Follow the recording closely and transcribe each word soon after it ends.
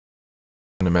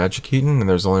And a MagiKeaton, and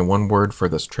there's only one word for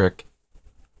this trick.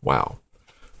 Wow.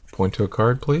 Point to a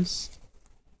card, please.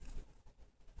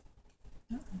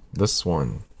 This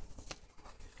one.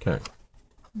 Okay.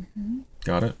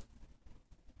 Got it?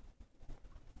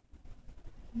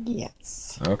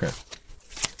 Yes. Okay.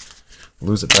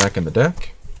 Lose it back in the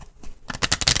deck.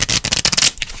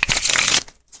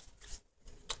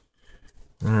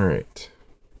 Alright.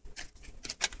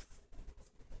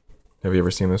 Have you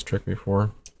ever seen this trick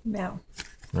before? No.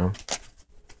 No?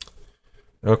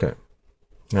 Okay.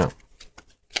 Now,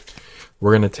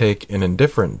 we're going to take an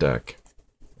indifferent deck,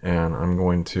 and I'm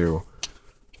going to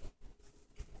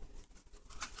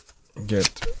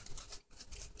get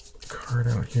a card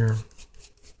out here.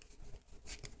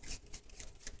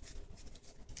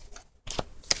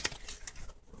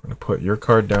 I'm going to put your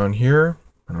card down here,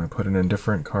 and I'm going to put an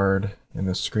indifferent card in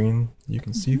the screen you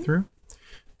can see through.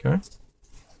 Okay?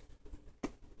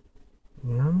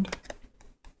 And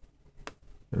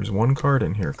there's one card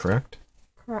in here, correct?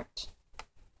 Correct.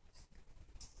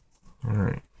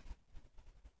 Alright.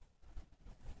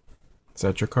 Is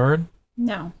that your card?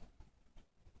 No.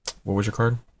 What was your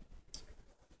card?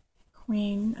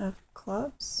 Queen of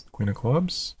clubs. Queen of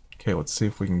clubs? Okay, let's see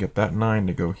if we can get that 9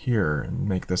 to go here and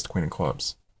make this Queen of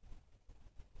clubs.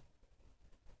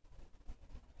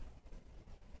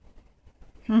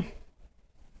 Queen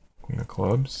of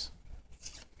clubs.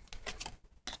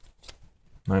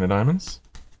 9 of diamonds.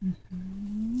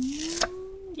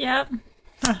 Yep.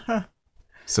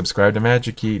 Subscribe to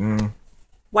MagiKeaton.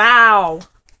 Wow.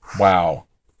 Wow.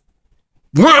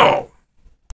 Wow!